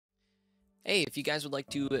Hey, if you guys would like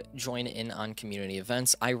to join in on community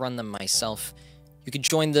events, I run them myself. You can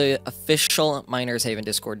join the official Miners Haven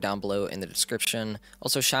Discord down below in the description.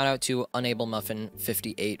 Also, shout out to Unable Muffin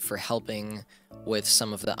 58 for helping with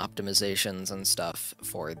some of the optimizations and stuff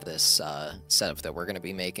for this setup that we're going to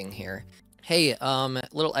be making here. Hey,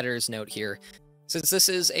 little editor's note here. Since this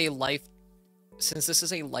is a Life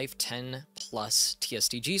 10 plus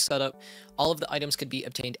TSTG setup, all of the items could be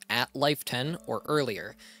obtained at Life 10 or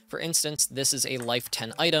earlier. For instance, this is a Life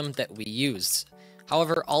 10 item that we used.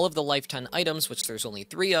 However, all of the Life 10 items, which there's only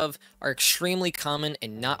 3 of, are extremely common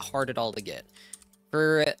and not hard at all to get.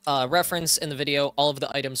 For reference in the video, all of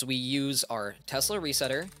the items we use are Tesla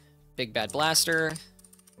Resetter, Big Bad Blaster,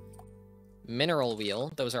 Mineral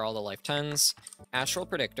Wheel, those are all the Life 10s, Astral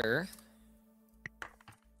Predictor,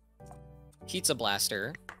 Pizza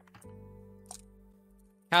Blaster,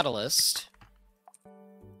 Catalyst,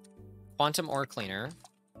 Quantum Ore Cleaner,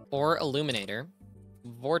 Ore Illuminator,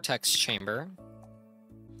 Vortex Chamber,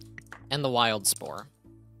 and the Wild Spore.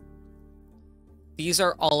 These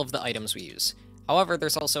are all of the items we use. However,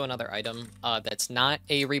 there's also another item that's not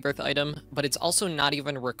a rebirth item, but it's also not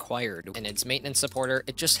even required. And it's maintenance supporter.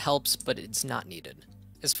 It just helps, but it's not needed.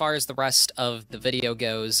 As far as the rest of the video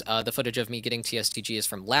goes, the footage of me getting TSTG is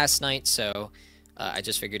from last night, so I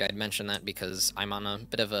just figured I'd mention that because I'm on a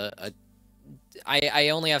bit of I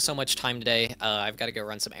only have so much time today. I've got to go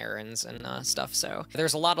run some errands and stuff, so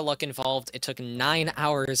there's a lot of luck involved. It took 9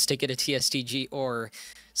 hours to get a TSTG ore,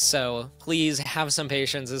 so please have some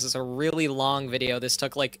patience. This is a really long video. This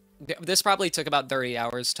probably took about 30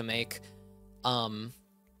 hours to make.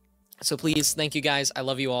 So please, thank you guys. I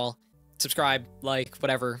love you all. Subscribe, like,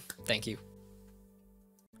 whatever. Thank you.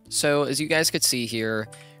 So, as you guys could see here,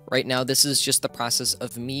 right now this is just the process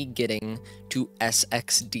of me getting to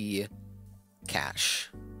SXD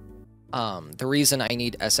cash. The reason I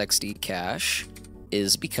need SXD cash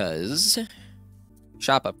is because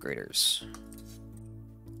shop upgraders.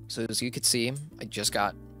 So as you could see, I just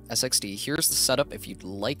got SXD. Here's the setup if you'd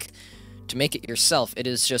like to make it yourself. It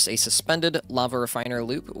is just a suspended lava refiner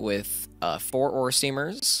loop with 4 ore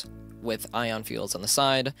steamers with ion fields on the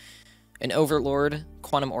side, an overlord,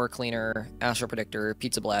 quantum ore cleaner, astral predictor,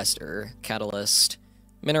 pizza blaster, catalyst,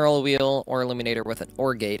 mineral wheel, ore illuminator with an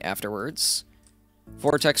ore gate afterwards,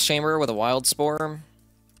 vortex chamber with a wild spore,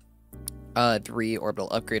 3 orbital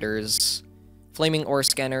upgraders, flaming ore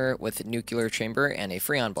scanner with nuclear chamber and a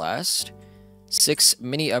freon blast, 6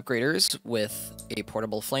 mini upgraders with a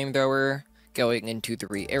portable flamethrower going into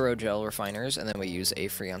 3 aerogel refiners, and then we use a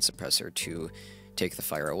freon suppressor to take the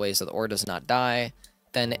fire away so the ore does not die,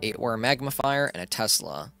 then a ore magnifier and a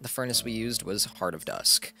Tesla. The furnace we used was Heart of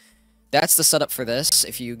Dusk. That's the setup for this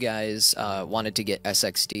if you guys wanted to get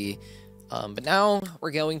SXD. But now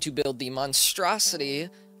we're going to build the monstrosity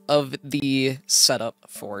of the setup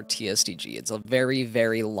for TSTG. It's a very,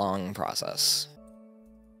 very long process.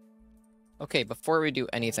 Okay, before we do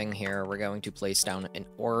anything here, we're going to place down an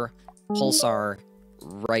ore pulsar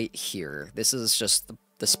right here. This is just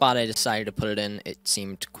the spot I decided to put it in. It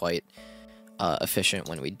seemed quite efficient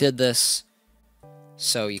when we did this,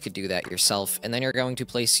 so you could do that yourself. And then you're going to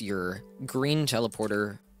place your green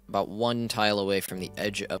teleporter about 1 tile away from the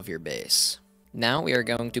edge of your base. Now we are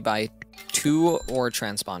going to buy 2 ore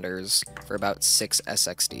transponders for about 6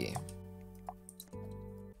 SXD.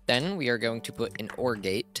 Then we are going to put an ore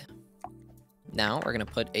gate. Now we're going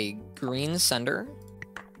to put a green sender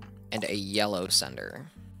and a yellow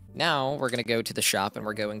sender. Now we're going to go to the shop and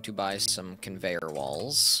we're going to buy some conveyor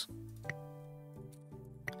walls.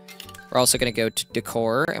 We're also going to go to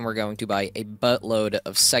decor and we're going to buy a buttload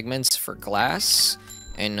of segments for glass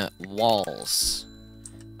and walls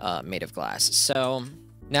made of glass. So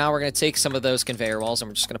now we're going to take some of those conveyor walls and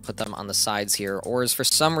we're just going to put them on the sides here. Ores, for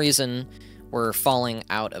some reason, we're falling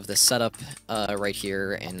out of the setup right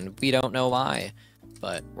here, and we don't know why,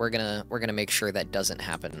 but we're gonna make sure that doesn't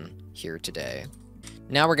happen here today.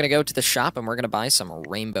 Now we're gonna go to the shop and we're gonna buy some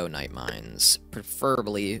rainbow night mines,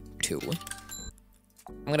 preferably 2.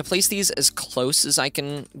 I'm gonna place these as close as I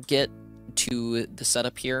can get to the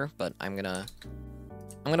setup here, but I'm gonna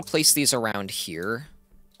place these around here.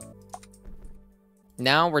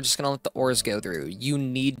 Now we're just gonna let the ores go through. You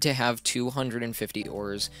need to have 250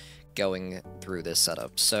 ores going through this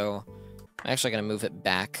setup, so I'm actually gonna move it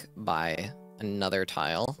back by another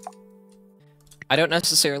tile. I don't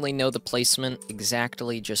necessarily know the placement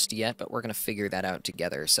exactly just yet, but we're gonna figure that out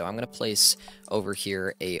together. So I'm gonna place over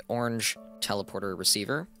here a orange teleporter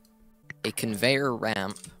receiver, a conveyor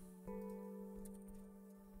ramp,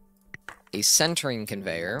 a centering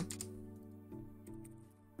conveyor,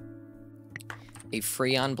 a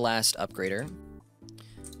freon blast upgrader,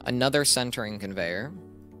 another centering conveyor.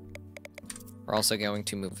 We're also going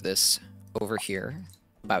to move this over here,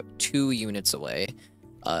 about 2 units away,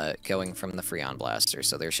 going from the Freon Blaster.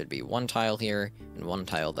 So there should be 1 tile here and 1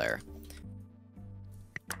 tile there.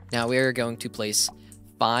 Now we are going to place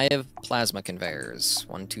 5 plasma conveyors.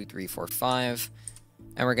 1, 2, 3, 4, 5.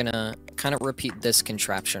 And we're gonna kind of repeat this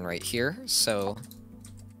contraption right here. So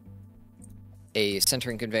a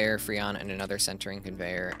centering conveyor, Freon, and another centering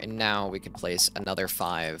conveyor. And now we can place another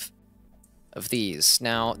 5 of these.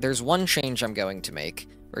 Now, there's one change I'm going to make.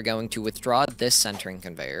 We're going to withdraw this centering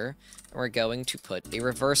conveyor, and we're going to put a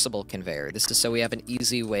reversible conveyor. This is so we have an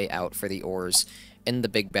easy way out for the ores in the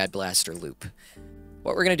Big Bad Blaster loop.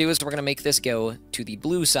 What we're going to do is we're going to make this go to the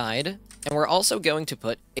blue side, and we're also going to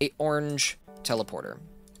put a orange teleporter.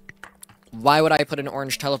 Why would I put an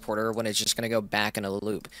orange teleporter when it's just going to go back into the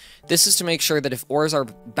loop? This is to make sure that if ores are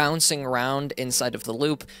bouncing around inside of the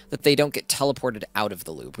loop, that they don't get teleported out of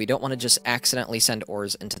the loop. We don't want to just accidentally send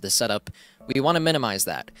ores into the setup. We want to minimize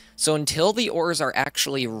that. So until the ores are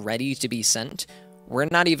actually ready to be sent, we're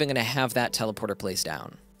not even going to have that teleporter placed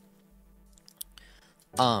down.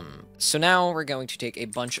 So now we're going to take a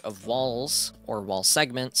bunch of walls, or wall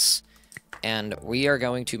segments, and we are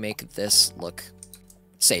going to make this look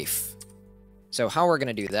safe. So how we're going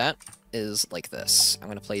to do that is like this. I'm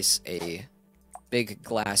going to place a big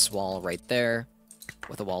glass wall right there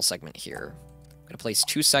with a wall segment here. I'm going to place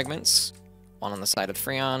 2 segments, one on the side of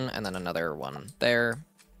Freon, and then another one there.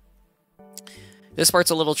 This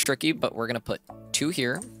part's a little tricky, but we're going to put 2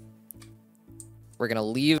 here. We're going to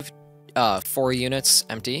leave 4 units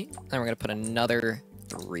empty, and we're going to put another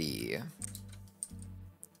 3.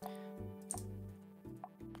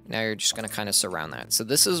 Now you're just going to kind of surround that. So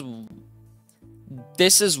this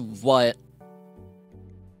is what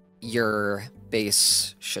your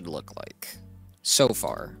base should look like so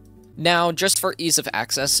far. Now, just for ease of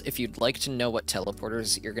access, if you'd like to know what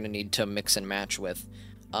teleporters you're going to need to mix and match with,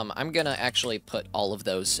 I'm going to actually put all of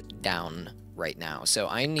those down right now. So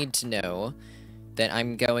I need to know that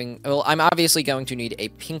I'm obviously going to need a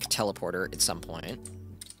pink teleporter at some point.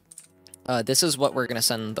 This is what we're going to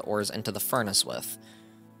send the ores into the furnace with.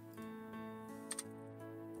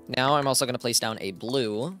 Now I'm also going to place down a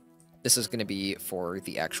blue. This is going to be for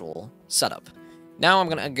the actual setup. Now I'm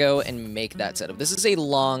going to go and make that setup. This is a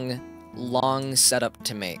long setup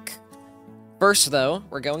to make. First, though,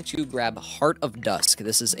 we're going to grab Heart of Dusk.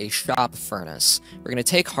 This is a shop furnace. We're going to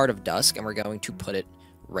take Heart of Dusk, and we're going to put it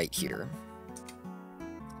right here.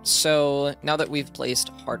 So now that we've placed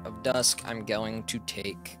Heart of Dusk, I'm going to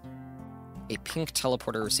take a pink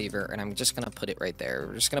teleporter receiver, and I'm just going to put it right there.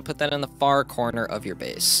 We're just going to put that in the far corner of your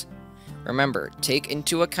base. Remember, take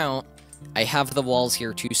into account, I have the walls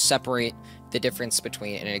here to separate the difference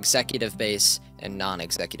between an executive base and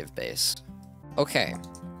non-executive base. Okay,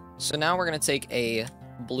 so now we're going to take a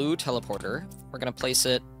blue teleporter. We're going to place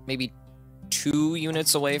it maybe 2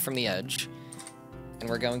 units away from the edge, and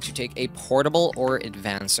we're going to take a portable ore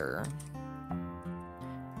advancer.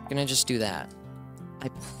 I'm going to just do that. I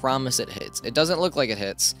promise it hits. It doesn't look like it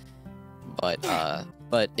hits, but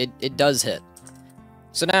it does hit.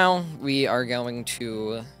 So now we are going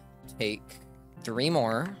to take 3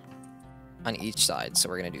 more on each side. So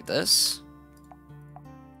we're going to do this.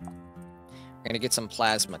 We're going to get some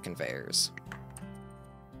plasma conveyors.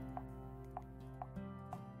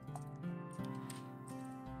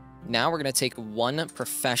 Now we're going to take 1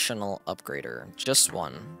 professional upgrader, just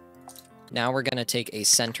 1. Now we're going to take a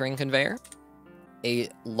centering conveyor, a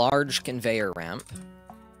large conveyor ramp,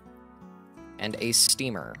 and a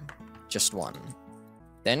steamer, just 1.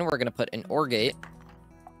 Then we're going to put an ore gate,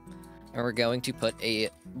 and we're going to put a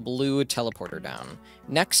blue teleporter down.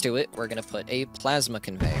 Next to it, we're going to put a plasma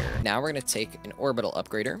conveyor. Now we're going to take an orbital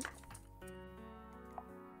upgrader.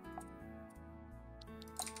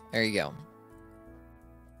 There you go.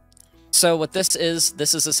 So what this is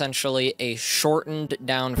essentially a shortened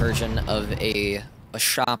down version of a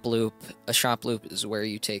shop loop. A shop loop is where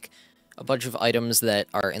you take a bunch of items that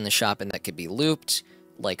are in the shop and that could be looped,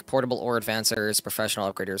 like portable ore advancers,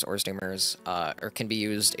 professional upgraders, ore steamers, or can be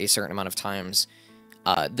used a certain amount of times.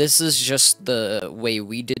 This is just the way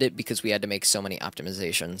we did it because we had to make so many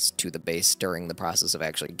optimizations to the base during the process of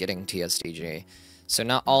actually getting TSTG. So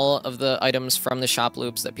not all of the items from the shop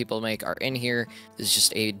loops that people make are in here. This is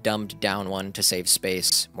just a dumbed down one to save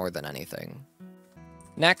space more than anything.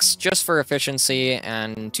 Next, just for efficiency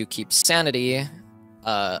and to keep sanity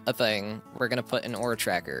a thing, we're going to put an ore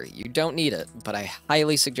tracker. You don't need it, but I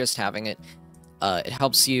highly suggest having it. It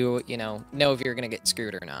helps you, know if you're going to get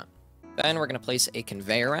screwed or not. Then we're going to place a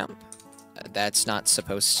conveyor ramp. That's not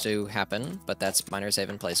supposed to happen, but that's Miner's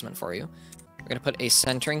Haven placement for you. We're going to put a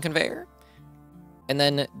centering conveyor. And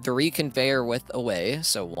then 3 conveyor width away.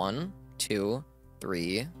 So 1, 2,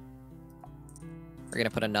 3. We're going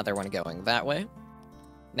to put another one going that way.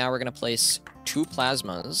 Now we're going to place 2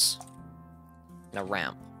 plasmas and a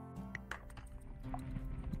ramp.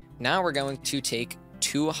 Now we're going to take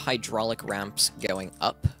 2 hydraulic ramps going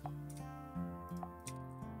up.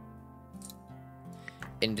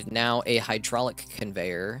 And now a hydraulic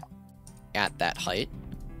conveyor at that height.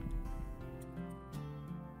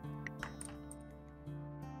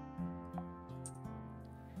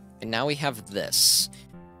 And now we have this.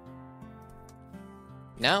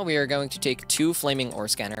 Now we are going to take 2 flaming ore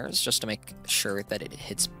scanners just to make sure that it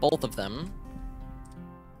hits both of them.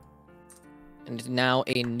 And now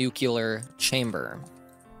a nuclear chamber.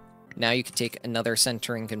 Now you can take another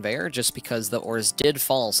centering conveyor just because the ores did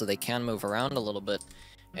fall so they can move around a little bit.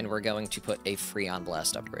 And we're going to put a Freon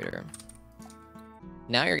Blast upgrader.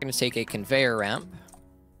 Now you're going to take a conveyor ramp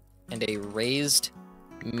and a raised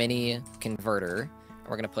mini converter. And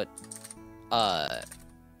we're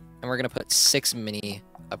going to put 6 mini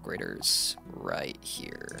upgraders right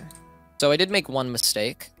here. So I did make one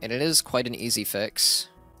mistake, and it is quite an easy fix.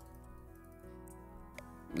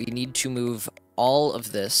 We need to move all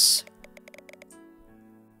of this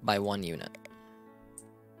by 1 unit.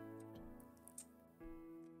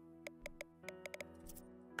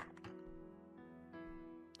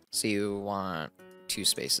 So you want 2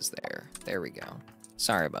 spaces there. There we go.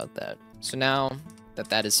 Sorry about that. So now that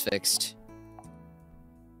that is fixed,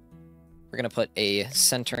 we're going to put a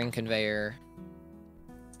centering conveyor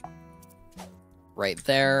right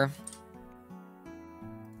there.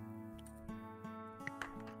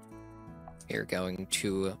 We're going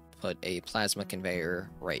to put a plasma conveyor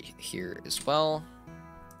right here as well.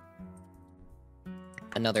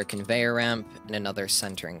 Another conveyor ramp and another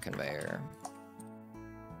centering conveyor.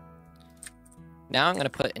 Now I'm going to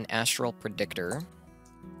put an astral predictor.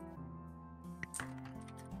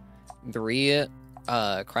 3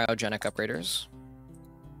 cryogenic upgraders.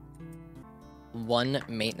 1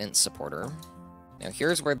 maintenance supporter. Now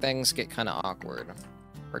here's where things get kind of awkward.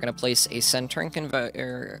 We're going to place a centering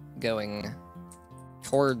conveyor going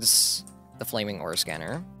towards the flaming ore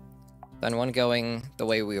scanner. Then one going the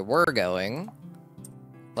way we were going.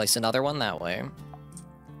 Place another one that way.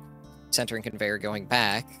 Centering conveyor going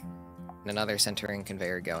back. And another centering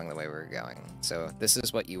conveyor going the way we were going. So this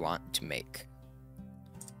is what you want to make.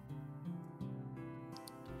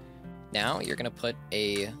 Now you're going to put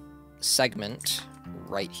a segment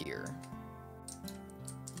right here.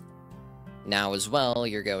 Now as well,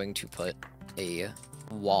 you're going to put a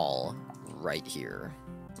wall right here.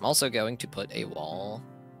 I'm also going to put a wall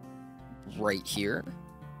right here.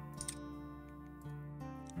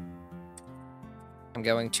 I'm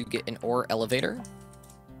going to get an ore elevator.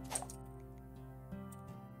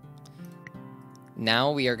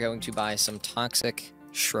 Now we are going to buy some toxic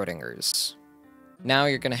Schrodingers. Now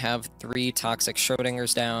you're going to have 3 toxic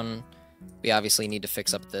Schrodingers down. We obviously need to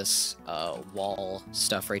fix up this wall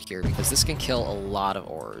stuff right here because this can kill a lot of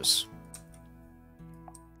ores.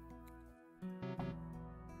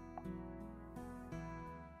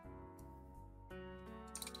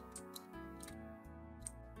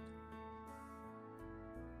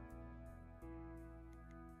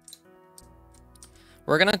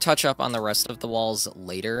 We're going to touch up on the rest of the walls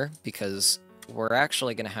later because we're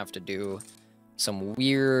actually going to have to do some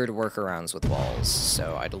weird workarounds with walls,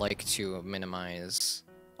 so I'd like to minimize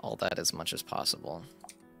all that as much as possible.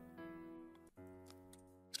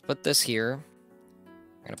 Put this here.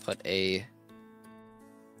 I'm going to put a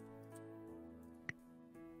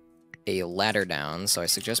ladder down, so I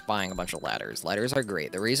suggest buying a bunch of ladders. Ladders are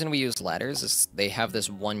great. The reason we use ladders is they have this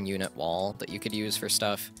 1 unit wall that you could use for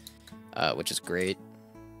stuff, which is great.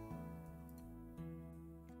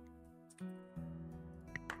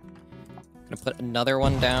 I'm gonna put another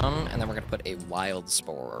one down, and then we're gonna put a wild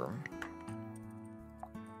spore.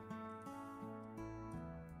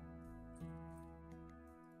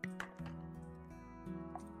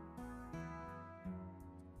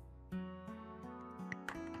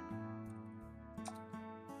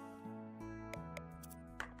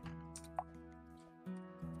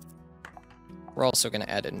 We're also gonna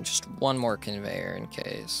add in just 1 more conveyor in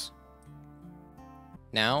case.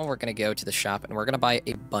 Now we're going to go to the shop and we're going to buy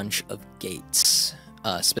a bunch of gates,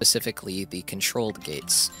 specifically the controlled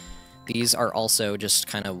gates. These are also just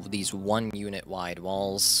kind of these 1 unit wide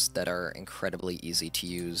walls that are incredibly easy to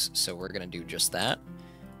use, so we're going to do just that.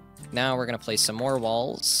 Now we're going to place some more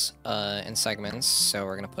walls in segments, so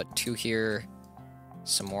we're going to put 2 here,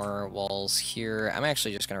 some more walls here. I'm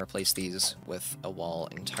actually just going to replace these with a wall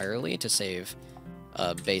entirely to save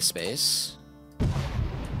base space.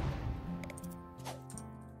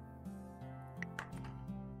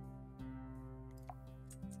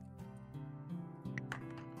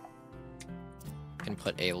 can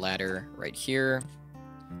put a ladder right here.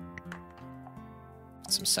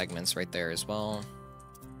 Some segments right there as well.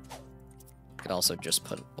 Could also just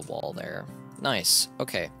put a wall there. Nice.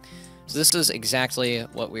 Okay. So this is exactly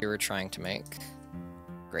what we were trying to make.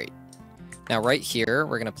 Great. Now right here,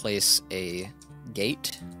 we're going to place a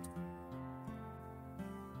gate.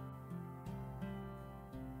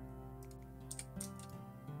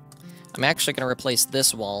 I'm actually going to replace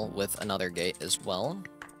this wall with another gate as well.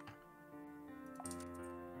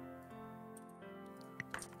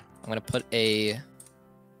 I'm going to put a...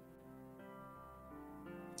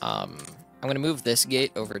 I'm going to move this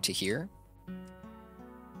gate over to here.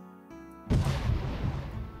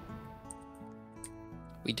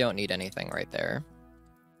 We don't need anything right there.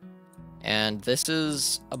 And this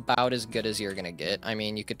is about as good as you're going to get. I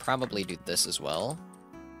mean, you could probably do this as well,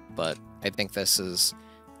 but I think this is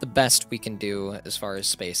the best we can do as far as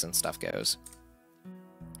space and stuff goes.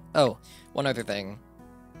 Oh, one other thing.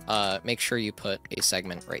 Make sure you put a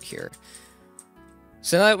segment right here.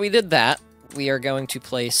 So now that we did that, we are going to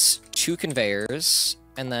place 2 conveyors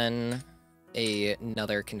and then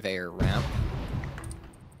another conveyor ramp.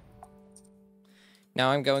 Now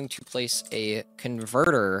I'm going to place a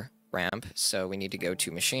converter ramp, so we need to go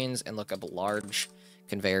to machines and look up a large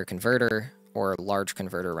conveyor converter or large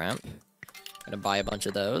converter ramp. I'm going to buy a bunch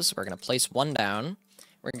of those. We're going to place 1 down.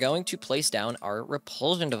 We're going to place down our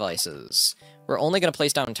repulsion devices. We're only going to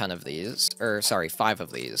place down 10 of these, or sorry, 5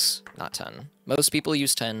 of these, not 10. Most people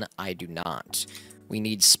use 10, I do not. We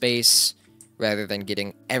need space rather than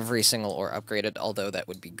getting every single ore upgraded, although that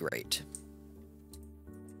would be great.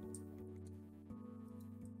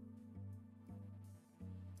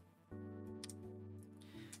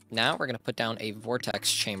 Now we're going to put down a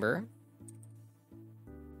vortex chamber.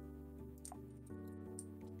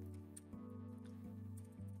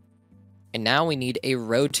 And now we need a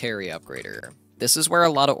rotary upgrader. This is where a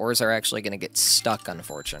lot of ores are actually going to get stuck,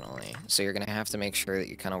 unfortunately. So you're going to have to make sure that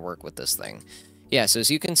you kind of work with this thing. Yeah, so as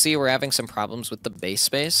you can see, we're having some problems with the base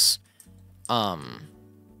space.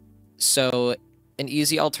 So an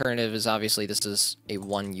easy alternative is obviously this is a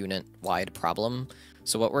 1 unit wide problem.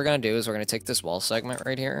 So what we're going to do is we're going to take this wall segment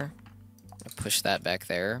right here, push that back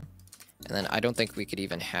there, and then I don't think we could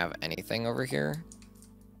even have anything over here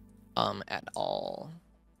at all.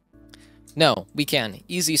 No, we can.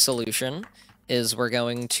 Easy solution is we're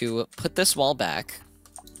going to put this wall back,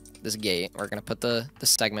 this gate. We're going to put the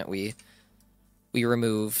segment we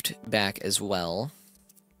removed back as well.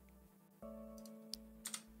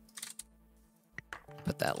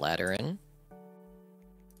 Put that ladder in.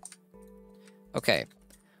 Okay,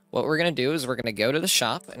 what we're going to do is we're going to go to the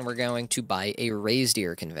shop and we're going to buy a raised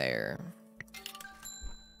ear conveyor.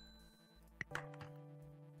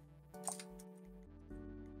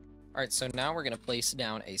 Alright, so now we're going to place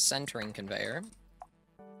down a centering conveyor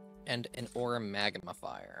and an ore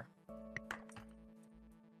magnifier.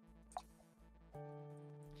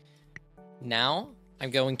 Now I'm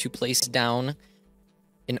going to place down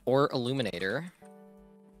an ore illuminator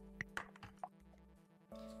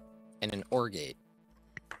and an ore gate.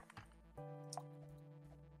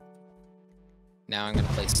 Now I'm going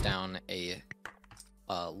to place down a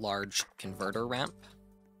large converter ramp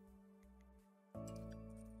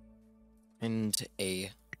and a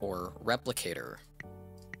ore replicator.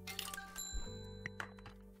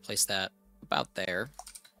 Place that about there.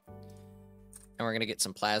 And we're going to get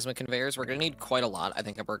some plasma conveyors. We're going to need quite a lot. I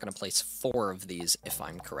think we're going to place 4 of these if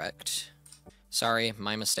I'm correct. Sorry,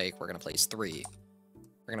 my mistake. We're going to place 3.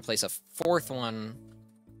 We're going to place a 4th one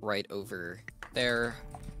right over there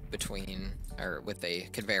between, or with a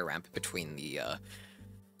conveyor ramp between the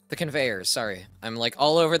conveyors. Sorry, I'm like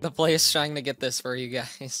all over the place trying to get this for you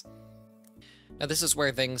guys. Now this is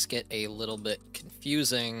where things get a little bit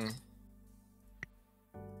confusing,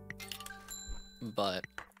 but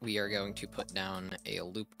we are going to put down a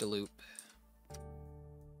loop-de-loop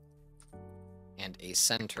and a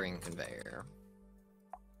centering conveyor.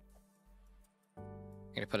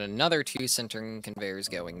 I'm going to put another 2 centering conveyors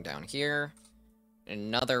going down here, and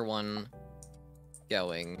another one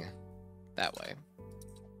going that way.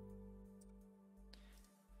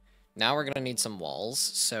 Now we're going to need some walls,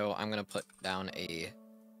 so I'm going to put down a...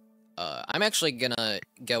 I'm actually going to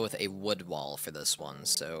go with a wood wall for this one,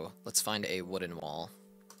 so let's find a wooden wall.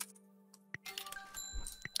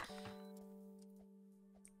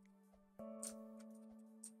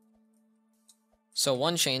 So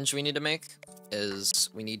one change we need to make is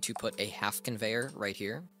we need to put a half conveyor right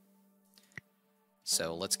here.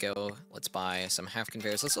 So let's buy some half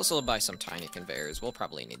conveyors. Let's also buy some tiny conveyors. We'll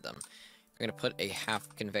probably need them. We're going to put a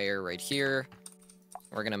half conveyor right here.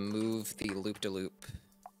 We're going to move the loop-de-loop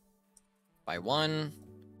by 1,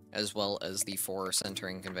 as well as the 4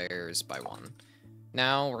 centering conveyors by 1.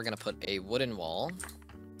 Now we're going to put a wooden wall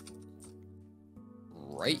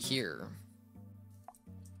right here.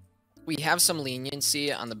 We have some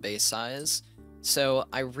leniency on the base size, so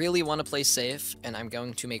I really want to play safe, and I'm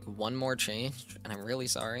going to make one more change, and I'm really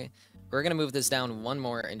sorry. We're going to move this down one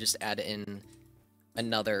more and just add in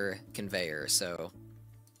another conveyor. So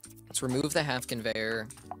let's remove the half conveyor,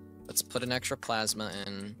 let's put an extra plasma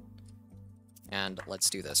in, and let's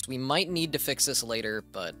do this. We might need to fix this later,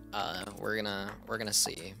 but we're gonna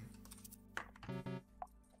see.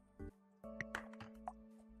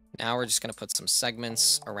 Now we're just gonna put some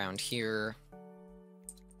segments around here.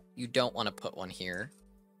 You don't want to put one here.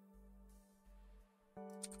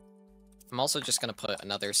 I'm also just gonna put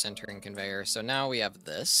another centering conveyor. So now we have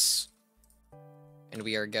this, and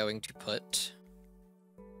we are going to put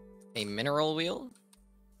a mineral wheel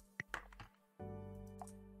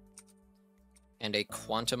and a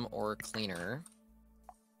quantum ore cleaner.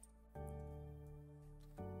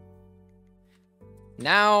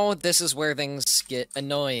 Now, this is where things get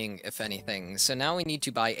annoying, if anything. So now we need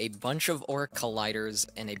to buy a bunch of ore colliders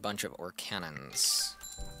and a bunch of ore cannons.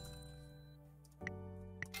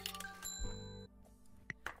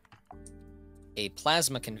 A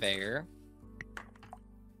plasma conveyor.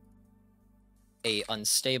 A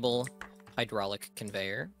unstable hydraulic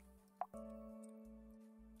conveyor.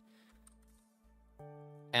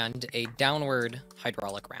 And a downward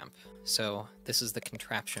hydraulic ramp. So this is the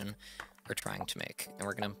contraption we're trying to make. And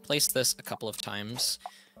we're going to place this a couple of times.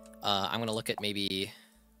 I'm going to look at maybe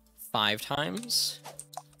 5 times.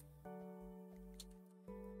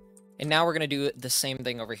 And now we're going to do the same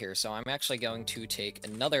thing over here. So I'm actually going to take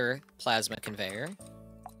another plasma conveyor.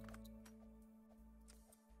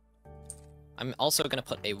 I'm also going to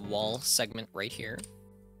put a wall segment right here.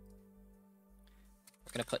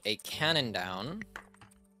 We're going to put a cannon down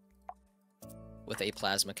with a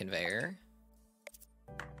plasma conveyor,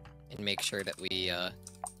 and make sure that we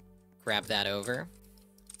grab that over.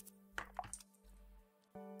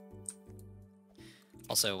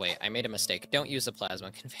 Also, wait, I made a mistake. Don't use a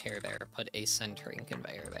plasma conveyor there. Put a centering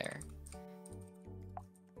conveyor there.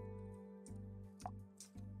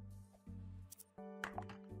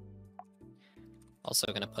 Also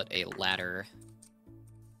gonna put a ladder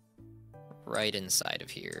right inside of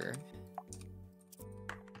here.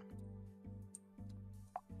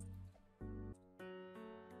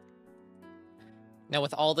 Now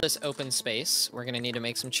with all this open space, we're going to need to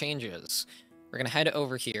make some changes. We're going to head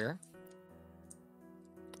over here,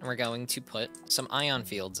 and we're going to put some ion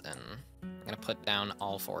fields in. I'm going to put down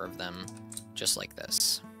all 4 of them, just like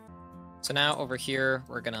this. So now over here,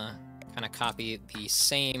 we're going to kind of copy the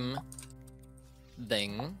same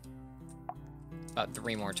thing about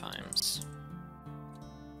 3 more times.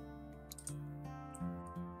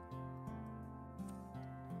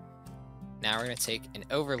 Now we're going to take an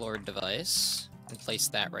overlord device and place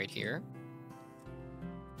that right here.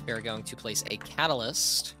 We are going to place a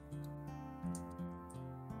catalyst.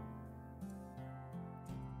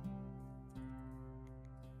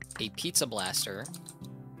 A pizza blaster.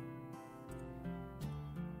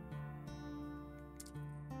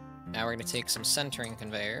 Now we're going to take some centering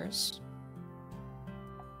conveyors,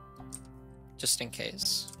 just in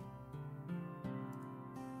case.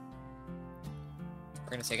 We're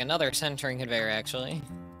going to take another centering conveyor, actually.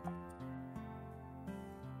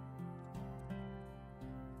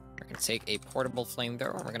 We're going to take a portable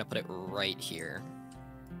flamethrower, and we're going to put it right here.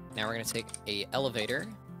 Now we're going to take a elevator.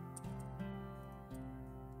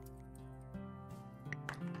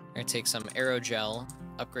 We're going to take some aerogel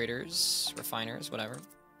upgraders, refiners, whatever.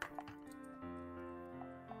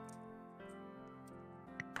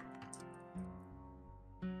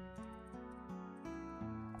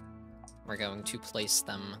 We're going to place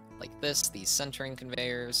them like this, these centering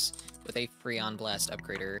conveyors, with a Freon Blast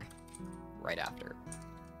upgrader right after.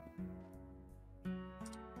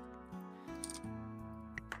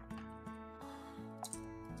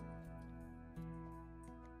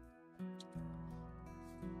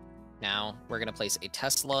 Now, we're going to place a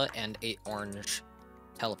Tesla and a orange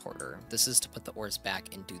teleporter. This is to put the ores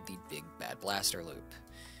back into the big bad blaster loop.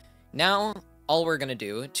 Now, all we're going to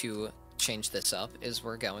do to change this up is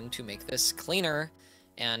we're going to make this cleaner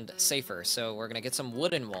and safer. So we're going to get some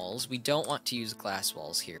wooden walls. We don't want to use glass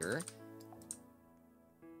walls here.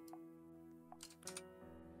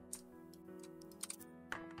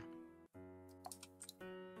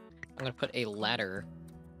 I'm going to put a ladder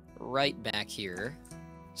right back here.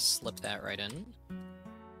 Slip that right in.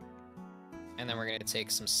 And then we're going to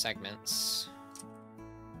take some segments.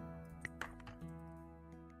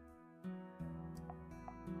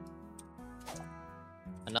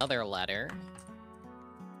 another ladder.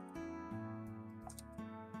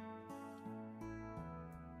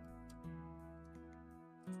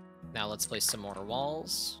 Now let's place some more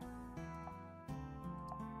walls.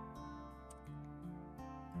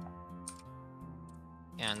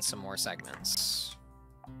 And some more segments.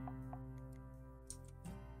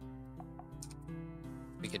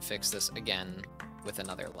 We could fix this again with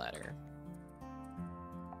another ladder.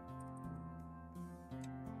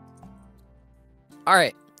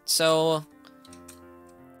 Alright, so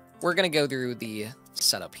we're gonna go through the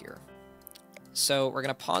setup here. So we're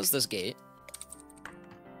gonna pause this gate.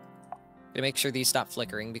 Gonna make sure these stop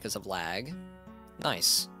flickering because of lag.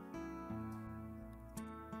 Nice.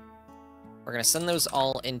 We're gonna send those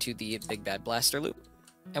all into the Big Bad Blaster loop.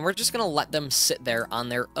 And we're just gonna let them sit there on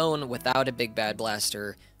their own without a Big Bad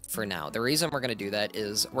Blaster for now. The reason we're gonna do that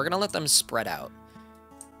is we're gonna let them spread out.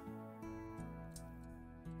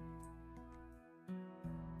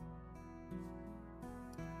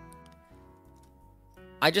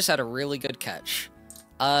 I just had a really good catch.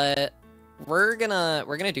 We're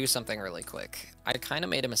gonna do something really quick. I kind of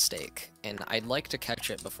made a mistake, and I'd like to catch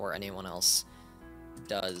it before anyone else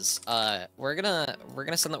does. We're gonna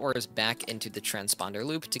send the ores back into the transponder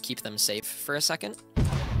loop to keep them safe for a second.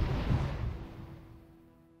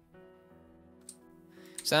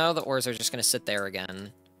 So now the ores are just gonna sit there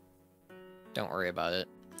again. Don't worry about it.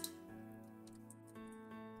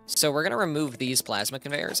 So we're gonna remove these plasma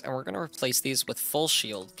conveyors, and we're gonna replace these with full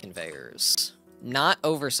shield conveyors. Not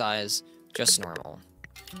oversized, just normal.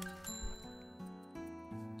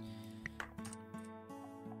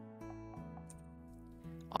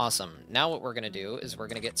 Awesome. Now what we're going to do is we're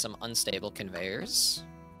going to get some unstable conveyors.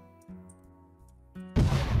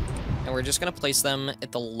 And we're just going to place them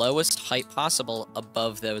at the lowest height possible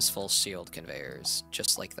above those full shield conveyors,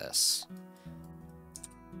 just like this.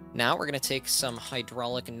 Now we're going to take some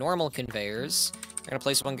hydraulic normal conveyors. We're going to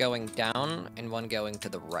place one going down and one going to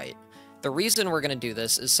the right. The reason we're going to do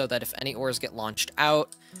this is so that if any ores get launched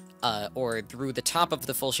out, or through the top of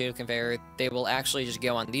the full shield conveyor, they will actually just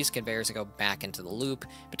go on these conveyors and go back into the loop,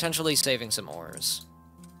 potentially saving some ores.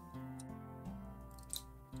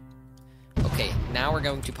 Okay, now we're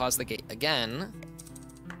going to pause the gate again.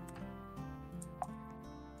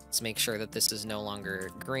 Let's make sure that this is no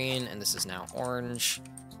longer green and this is now orange.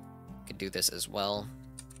 Could do this as well.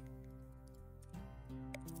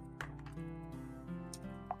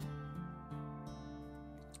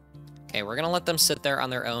 Okay, we're gonna let them sit there on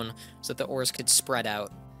their own so that the ores could spread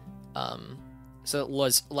out. So that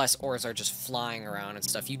less ores are just flying around and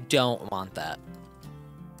stuff. You don't want that.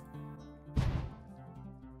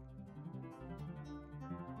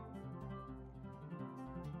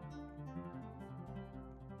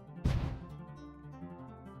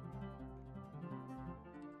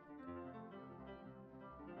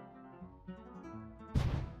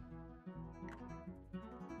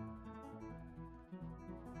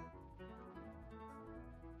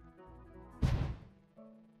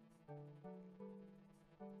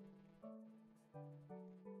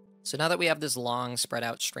 So now that we have this long, spread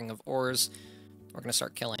out string of ores, we're going to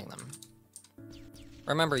start killing them.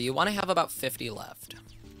 Remember, you want to have about 50 left.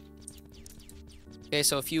 Okay,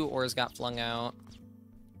 so a few ores got flung out.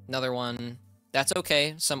 Another one. That's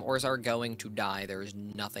okay. Some ores are going to die. There is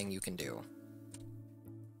nothing you can do.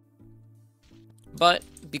 But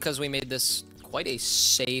because we made this quite a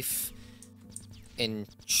safe and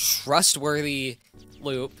trustworthy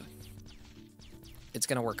loop, it's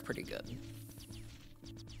going to work pretty good.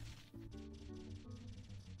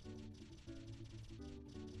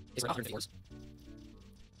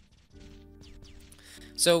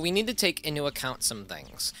 So we need to take into account some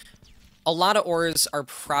things. A lot of ores are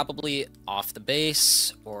probably off the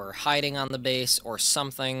base, or hiding on the base, or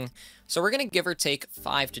something. So we're going to give or take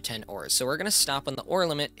 5 to 10 ores. So we're going to stop when the ore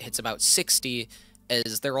limit hits about 60,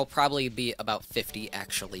 as there will probably be about 50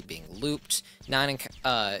 actually being looped.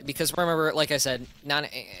 Because remember, like I said, not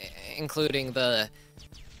including the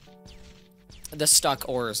stuck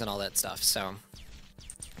ores and all that stuff, so...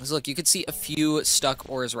 look, you can see a few stuck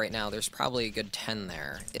ores right now. There's probably a good 10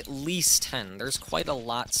 there. At least 10. There's quite a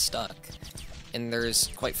lot stuck. And there's,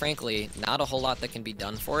 quite frankly, not a whole lot that can be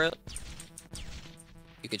done for it.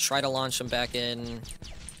 You could try to launch them back in,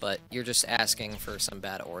 but you're just asking for some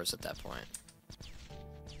bad ores at that point.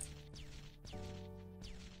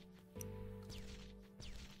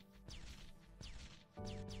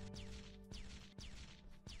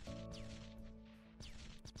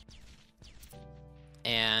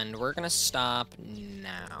 And we're gonna stop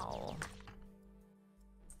now.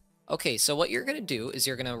 Okay, so what you're gonna do is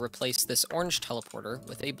you're gonna replace this orange teleporter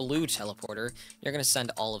with a blue teleporter. You're gonna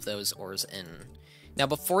send all of those ores in. Now,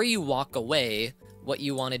 before you walk away, what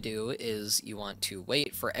you want to do is you want to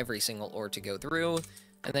wait for every single ore to go through,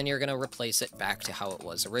 and then you're going to replace it back to how it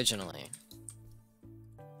was originally.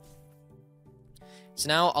 So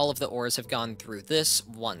now all of the ores have gone through this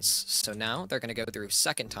once, so now they're going to go through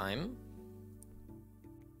second time.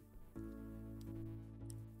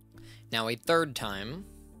 Now a third time.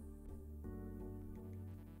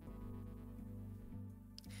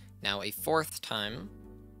 Now a fourth time.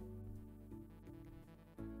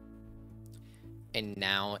 And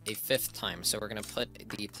now a fifth time. So we're going to put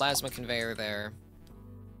the plasma conveyor there.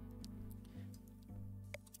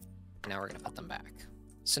 Now we're going to put them back.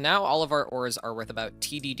 So now all of our ores are worth about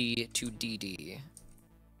TDD to DD.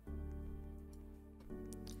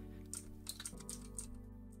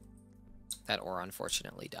 That ore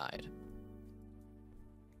unfortunately died.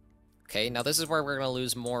 Okay, now this is where we're going to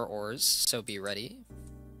lose more ores, so be ready.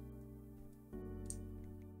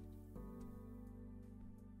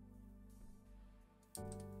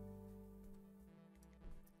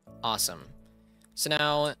 Awesome. So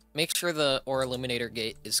now, make sure the ore illuminator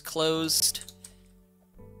gate is closed.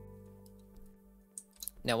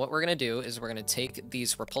 Now what we're going to do is we're going to take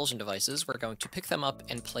these repulsion devices, we're going to pick them up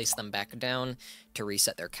and place them back down to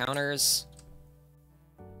reset their counters.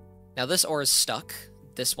 Now this ore is stuck,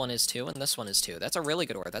 this one is too, and this one is too. That's a really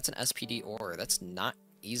good ore, that's an SPD ore, that's not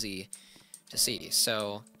easy to see.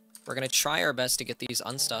 So we're going to try our best to get these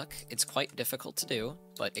unstuck. It's quite difficult to do,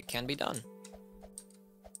 but it can be done.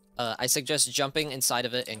 I suggest jumping inside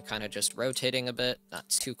of it and kind of just rotating a bit, not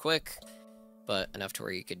too quick, but enough to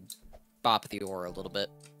where you could bop the ore a little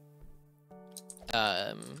bit.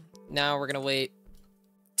 Now we're gonna wait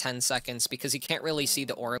 10 seconds because you can't really see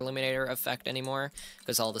the ore illuminator effect anymore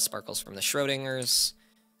because all the sparkles from the Schrodingers.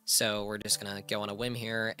 So we're just gonna go on a whim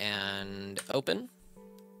here and open.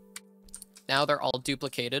 Now they're all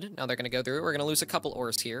duplicated. Now they're gonna go through. We're gonna lose a couple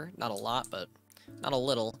ores here. Not a lot, but not a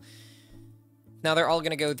little. Now they're all going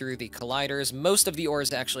to go through the colliders. Most of the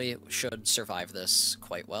ores actually should survive this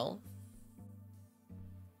quite well.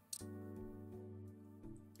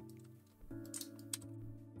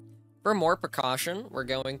 For more precaution, we're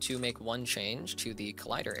going to make one change to the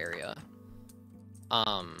collider area.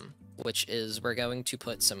 Which is we're going to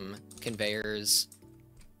put some conveyors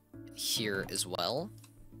here as well.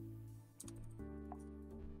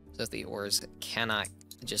 So that the ores cannot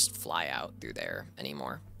just fly out through there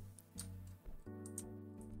anymore.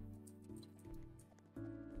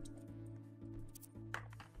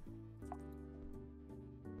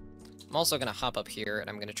 I'm also going to hop up here, and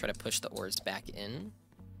I'm going to try to push the ores back in.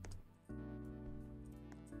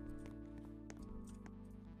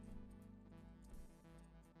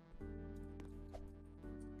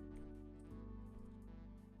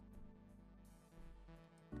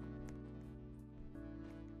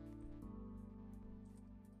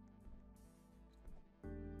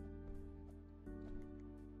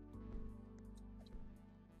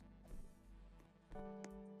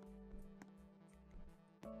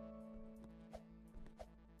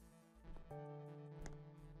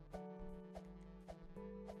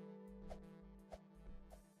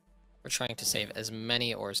 We're trying to save as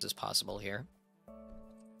many ores as possible here.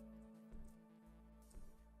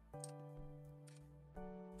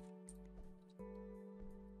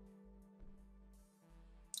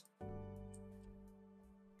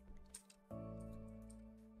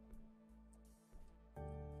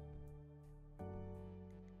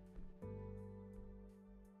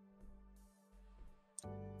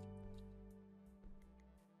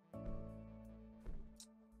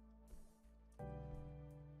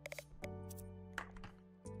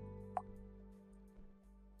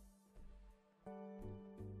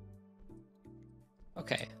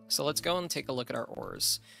 Okay, so let's go and take a look at our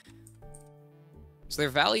ores. So their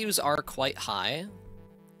values are quite high.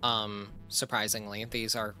 Surprisingly,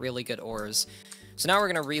 these are really good ores. So now we're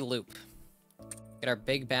gonna re-loop. Get our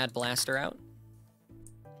big bad blaster out.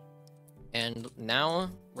 And now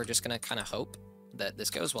we're just gonna kind of hope that this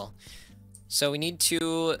goes well. So we need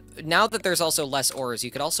to, now that there's also less ores, you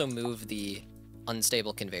could also move the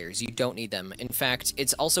unstable conveyors. You don't need them. In fact,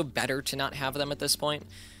 it's also better to not have them at this point.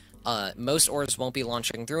 Most ores won't be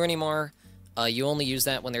launching through anymore. You only use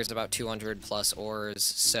that when there's about 200 plus ores,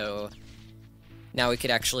 so now we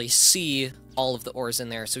could actually see all of the ores in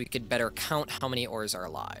there, so we could better count how many ores are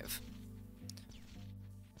alive.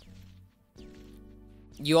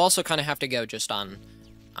 You also kind of have to go just on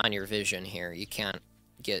your vision here. You can't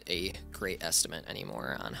get a great estimate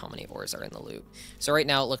anymore on how many ores are in the loop. So right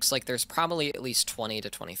now it looks like there's probably at least 20 to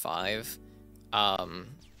 25,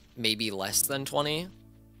 maybe less than 20.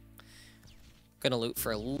 Gonna loot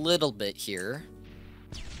for a little bit here.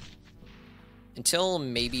 until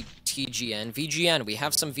maybe TGN. VGN, we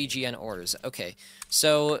have some VGN ores. Okay,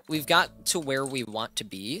 so we've got to where we want to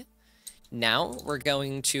be. Now we're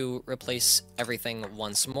going to replace everything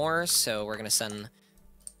once more, so we're going to send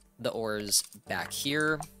the ores back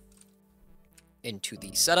here into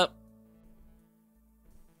the setup.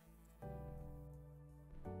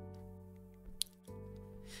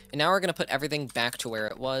 And now we're going to put everything back to where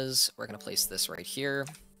it was. We're going to place this right here.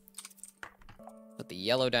 Put the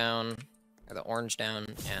yellow down, or the orange down,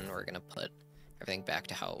 and we're going to put everything back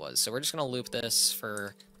to how it was. So we're just going to loop this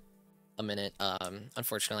for a minute.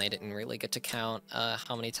 Unfortunately, I didn't really get to count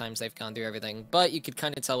how many times they've gone through everything, but you could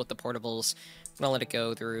kind of tell with the portables. I'm gonna let it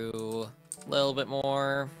go through a little bit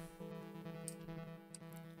more.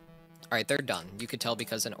 Alright, they're done. You could tell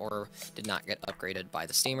because an ore did not get upgraded by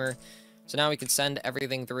the steamer. So now we can send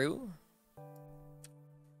everything through.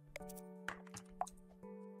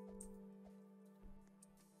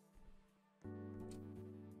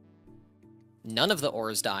 None of the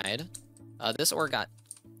ores died. This ore got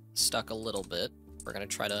stuck a little bit. We're gonna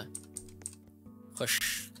try to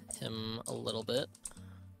push him a little bit.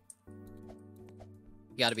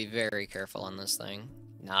 You gotta be very careful on this thing.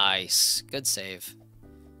 Nice. Good save.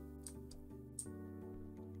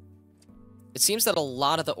 It seems that a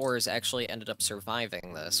lot of the ores actually ended up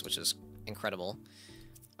surviving this, which is incredible.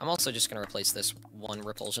 I'm also just gonna replace this one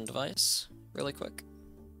repulsion device really quick.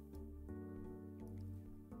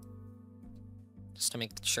 Just to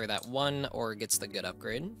make sure that one ore gets the good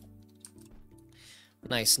upgrade.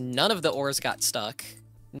 Nice. None of the ores got stuck.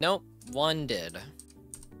 Nope, one did.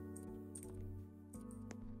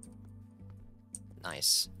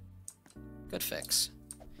 Nice. Good fix.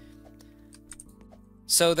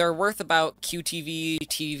 So they're worth about QTV,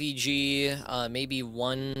 TVG, maybe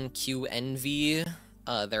one QNV.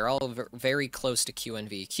 They're all very close to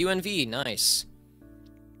QNV. QNV, nice.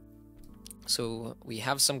 So we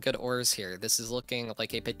have some good ores here. This is looking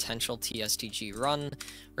like a potential TSTG run.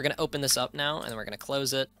 We're going to open this up now, and we're going to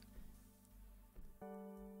close it.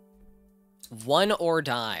 One ore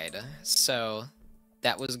died, so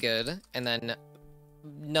that was good. And then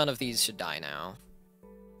none of these should die now.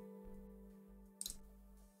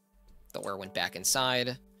 The ore went back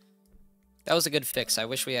inside. That was a good fix. I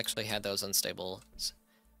wish we actually had those unstables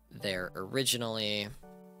there originally.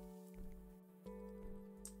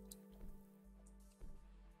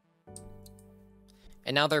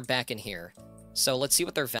 And now they're back in here. So let's see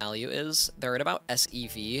what their value is. They're at about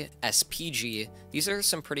SEV, SPG. These are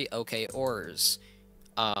some pretty okay ores.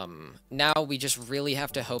 Now we just really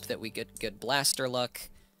have to hope that we get good blaster luck.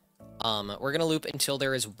 We're gonna loop until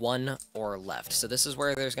there is one ore left. So this is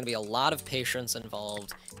where there's gonna be a lot of patience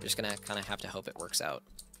involved. We're just gonna kind of have to hope it works out.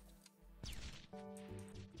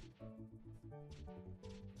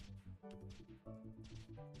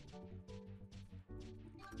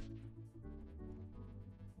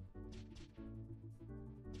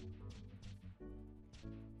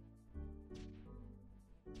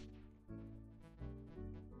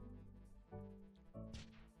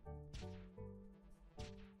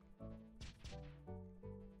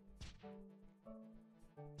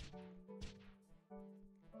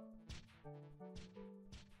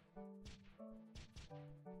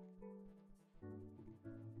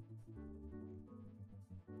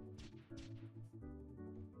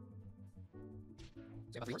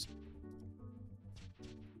 About 3 ores.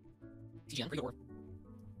 TGN, pretty good ore.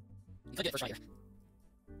 You could get first shot here.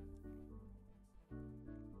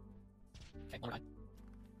 Okay, one ride.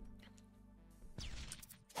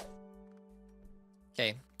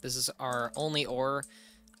 Okay, this is our only ore.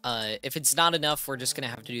 If it's not enough, we're just gonna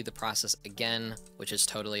have to do the process again, which is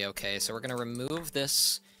totally okay. So we're gonna remove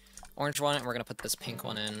this orange one, and we're gonna put this pink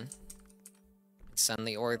one in. Send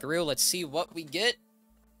the ore through. Let's see what we get.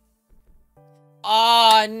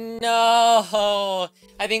 Oh no!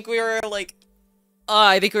 I think we were like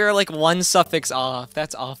one suffix off.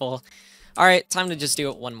 That's awful. All right, time to just do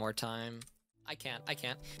it one more time. I can't.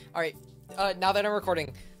 All right, now that I'm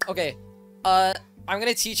recording, okay. I'm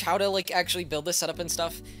gonna teach how to like actually build this setup and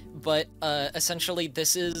stuff. But essentially,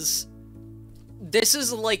 this is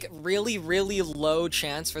like really low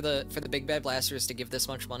chance for the big bad blasters to give this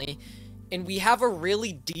much money. And we have a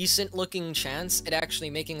really decent looking chance at actually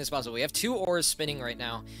making this possible. We have 2 ores spinning right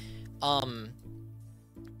now.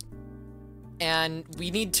 And we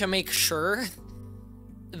need to make sure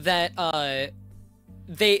that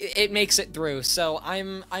it makes it through. So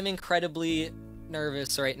I'm incredibly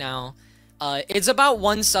nervous right now. It's about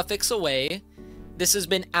 1 suffix away. This has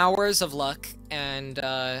been hours of luck, and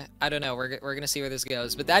I don't know. We're gonna see where this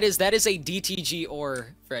goes. But that is a DTG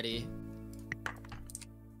ore, Freddy.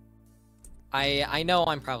 I know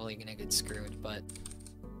I'm probably gonna get screwed, but...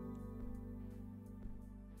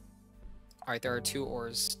 Alright, there are 2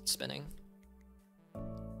 ores spinning.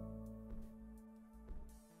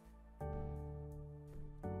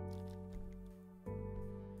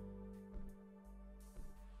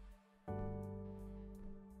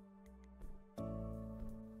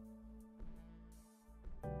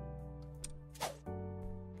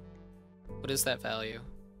 What is that value?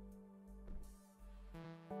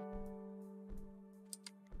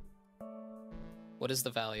 What is the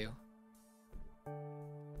value?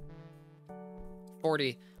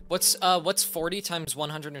 40. What's 40 times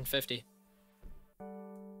 150?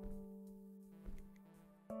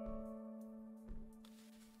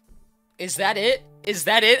 Is that it? Is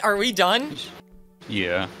that it? Are we done?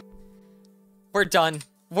 Yeah. We're done.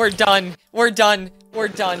 We're done. We're done. We're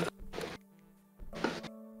done.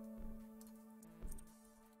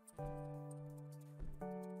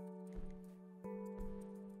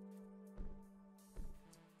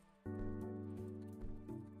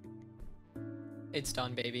 It's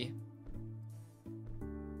done, baby.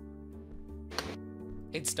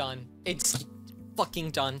 It's done. It's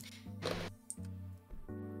fucking done.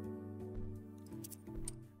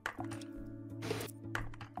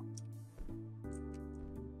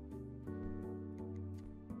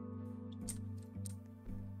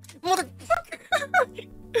 Motherfucker!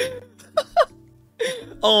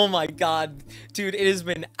 Oh my god. Dude, it has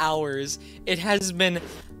been hours. It has been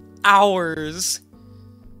hours.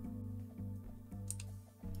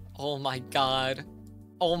 Oh my god.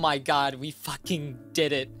 Oh my god, we fucking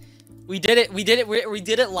did it. We did it. We did it. We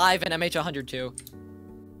did it live in MH100 too.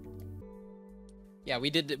 Yeah,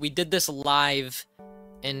 we did this live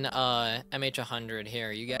in MH100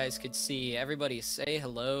 here. You guys could see. Everybody say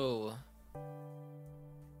hello.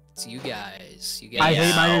 It's you guys. You guys. I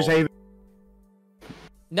hate miners.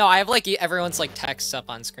 No, I have like everyone's like texts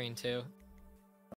up on screen too.